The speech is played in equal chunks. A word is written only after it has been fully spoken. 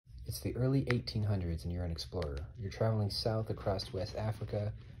It's the early 1800s and you're an explorer. You're traveling south across West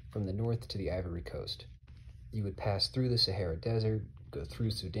Africa from the north to the Ivory Coast. You would pass through the Sahara Desert, go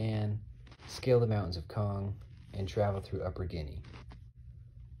through Sudan, scale the mountains of Kong, and travel through Upper Guinea.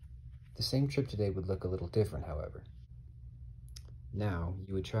 The same trip today would look a little different, however. Now,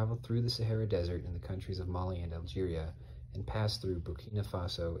 you would travel through the Sahara Desert in the countries of Mali and Algeria and pass through Burkina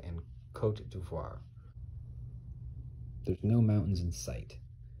Faso and Côte d'Ivoire. There's no mountains in sight.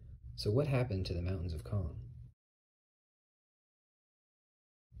 So what happened to the mountains of Kong?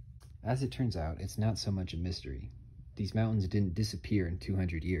 As it turns out, it's not so much a mystery. These mountains didn't disappear in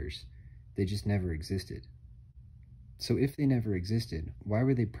 200 years. They just never existed. So if they never existed, why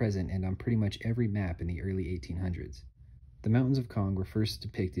were they present and on pretty much every map in the early 1800s? The mountains of Kong were first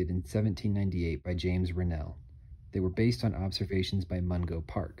depicted in 1798 by James Rennell. They were based on observations by Mungo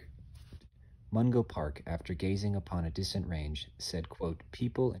Park. Mungo Park, after gazing upon a distant range, said, quote,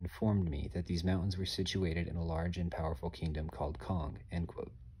 "People informed me that these mountains were situated in a large and powerful kingdom called Kong," end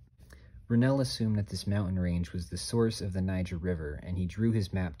quote. Rennell assumed that this mountain range was the source of the Niger River, and he drew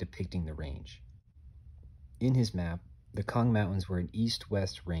his map depicting the range. In his map, the Kong Mountains were an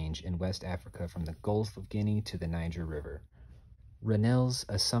east-west range in West Africa from the Gulf of Guinea to the Niger River. Rennell's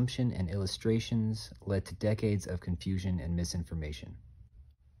assumption and illustrations led to decades of confusion and misinformation.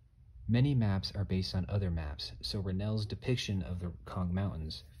 Many maps are based on other maps, so Rennell's depiction of the Kong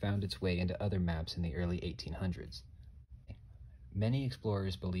Mountains found its way into other maps in the early 1800s. Many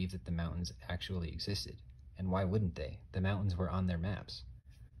explorers believed that the mountains actually existed, and why wouldn't they? The mountains were on their maps.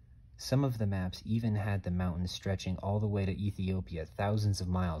 Some of the maps even had the mountains stretching all the way to Ethiopia, thousands of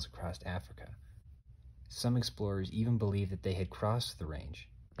miles across Africa. Some explorers even believed that they had crossed the range.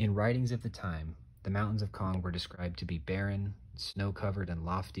 In writings of the time, the mountains of Kong were described to be barren, snow-covered and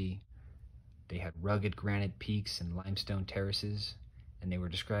lofty. They had rugged granite peaks and limestone terraces, and they were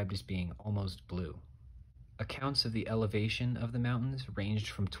described as being almost blue. Accounts of the elevation of the mountains ranged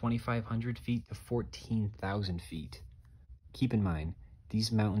from 2,500 feet to 14,000 feet. Keep in mind,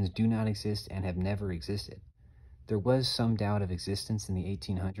 these mountains do not exist and have never existed. There was some doubt of existence in the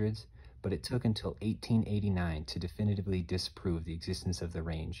 1800s, but it took until 1889 to definitively disprove the existence of the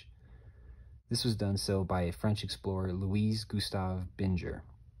range. This was done so by a French explorer, Louis Gustave Binger.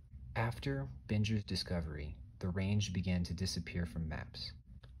 After Binger's discovery, the range began to disappear from maps.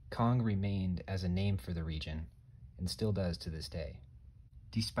 Kong remained as a name for the region, and still does to this day.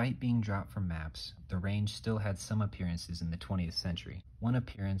 Despite being dropped from maps, the range still had some appearances in the 20th century. One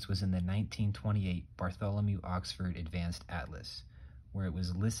appearance was in the 1928 Bartholomew Oxford Advanced Atlas, where it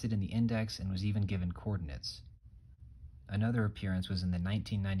was listed in the index and was even given coordinates. Another appearance was in the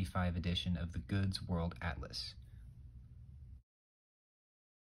 1995 edition of the Goods World Atlas.